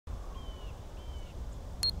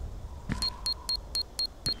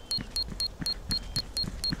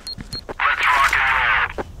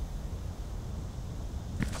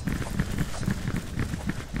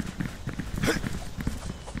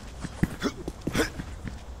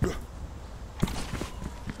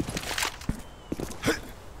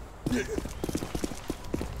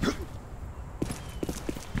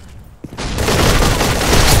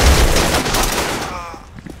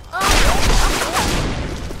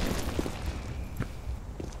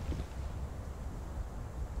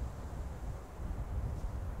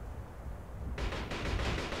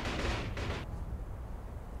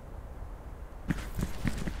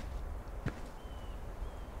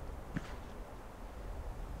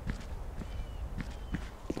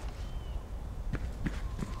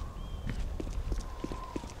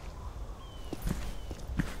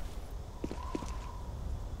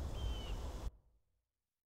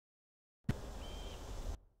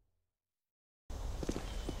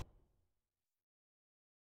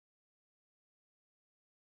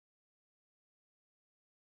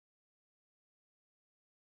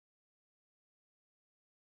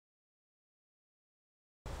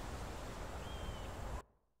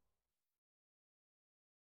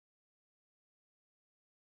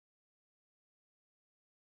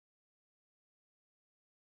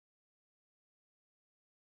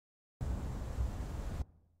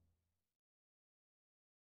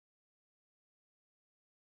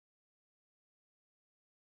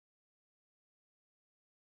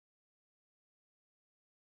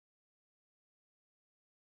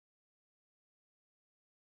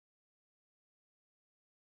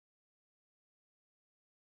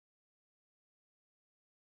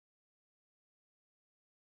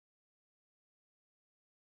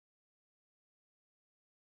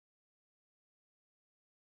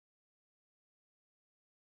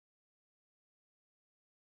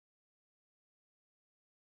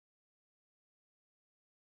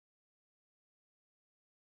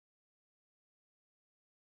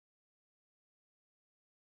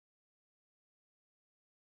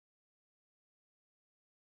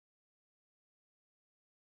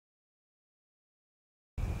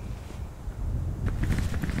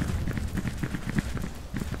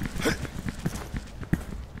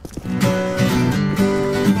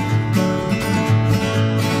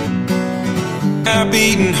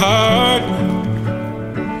beating heart.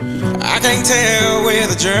 I can't tell where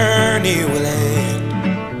the journey will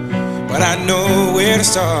end, but I know where to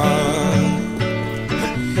start.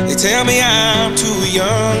 They tell me I'm too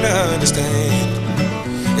young to understand.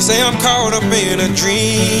 They say I'm caught up in a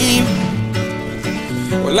dream.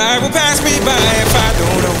 Well, life will pass me by if I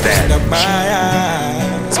don't open up my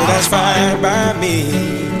eyes. So that's fine by me.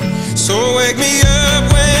 So wake me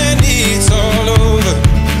up when it's all over,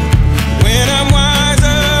 when I'm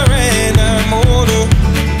wiser and I'm older.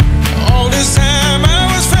 All this time I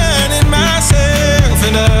was finding myself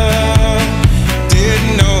and I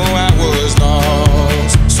didn't know I was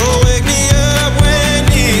lost. So wake me up when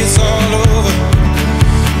it's all over,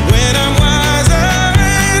 when I'm wiser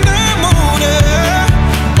and I'm older.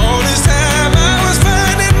 All this time I was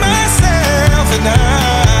finding myself and I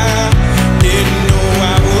didn't know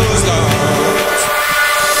I was lost.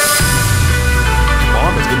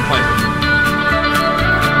 Bomb has been planted.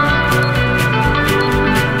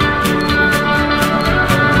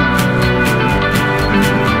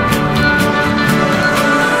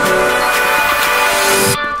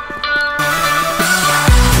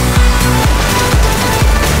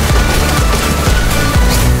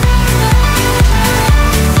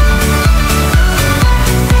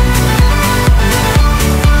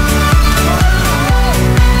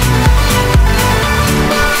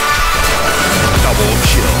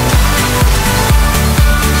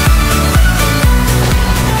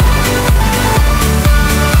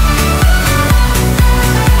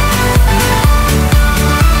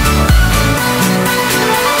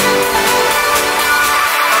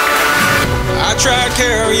 I tried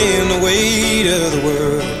carrying the weight of the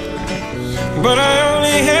world, but I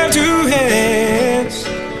only have two hands.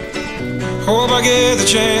 Hope I get the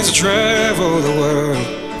chance to travel the world,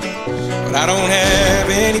 but I don't have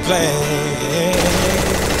any plans.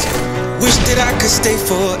 Wish that I could stay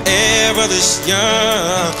forever this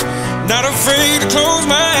young, not afraid to close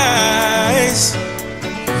my eyes.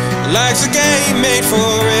 Life's a game made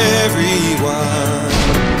for everyone,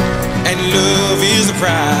 and love is the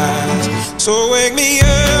prize. So wake me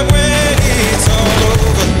up when it's all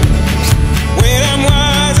over, when I'm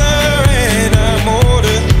wiser and I'm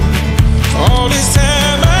older. All this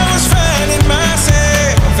time I was finding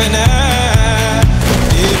myself and I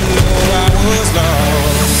didn't know I was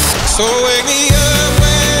lost. So wake me up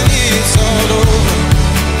when it's all over,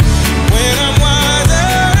 when I'm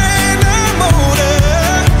wiser and I'm older.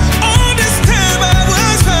 All this time I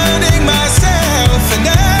was finding myself and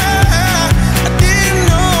I didn't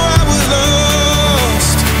know I was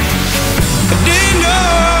lost.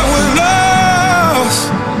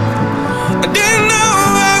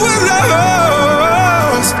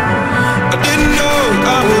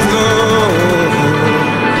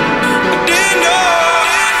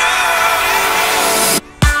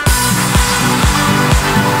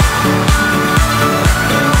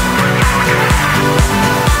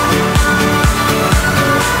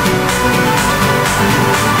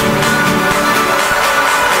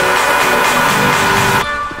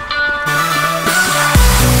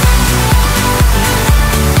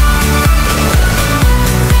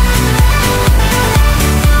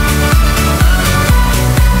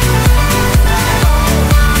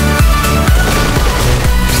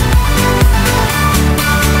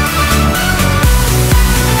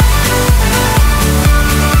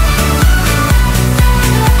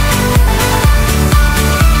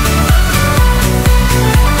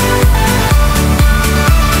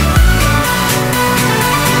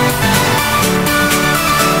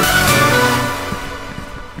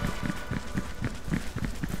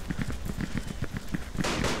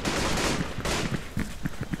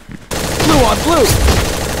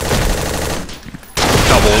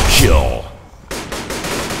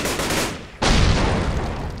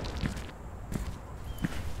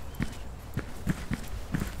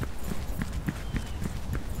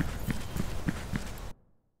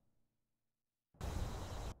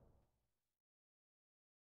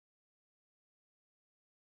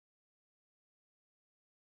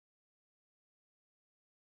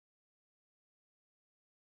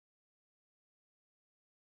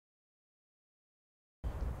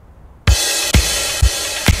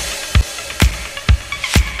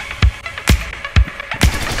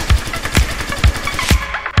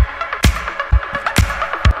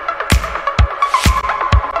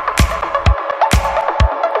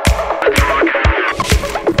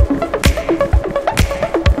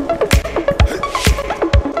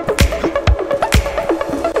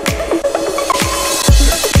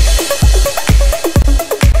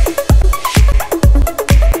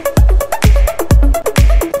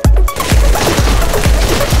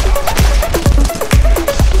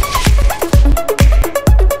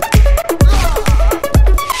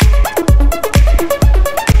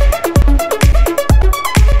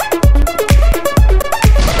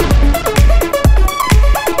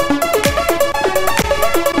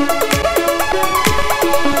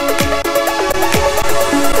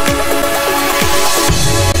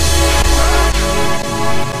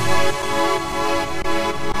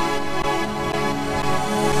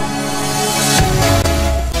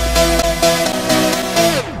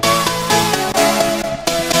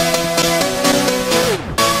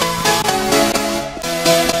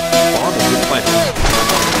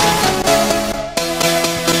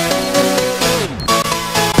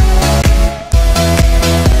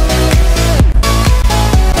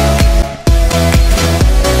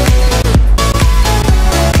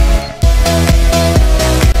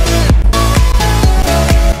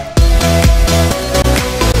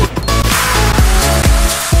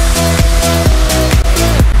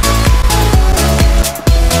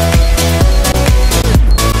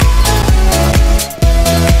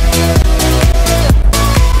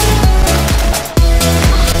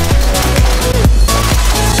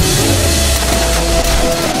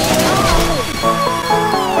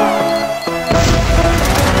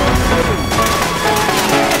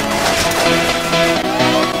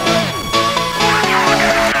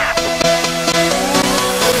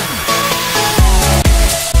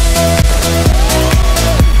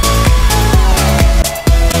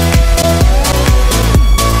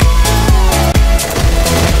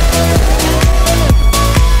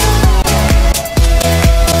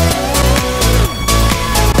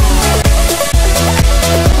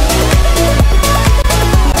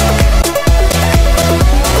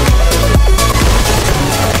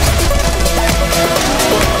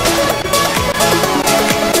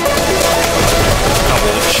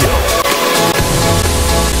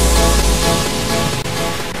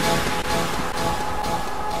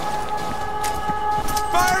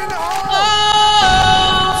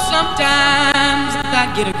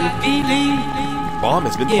 get a good feeling. Bomb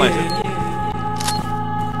has been planted.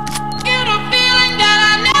 Get a feeling that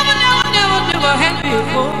I never had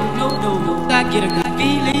before. No, I get a good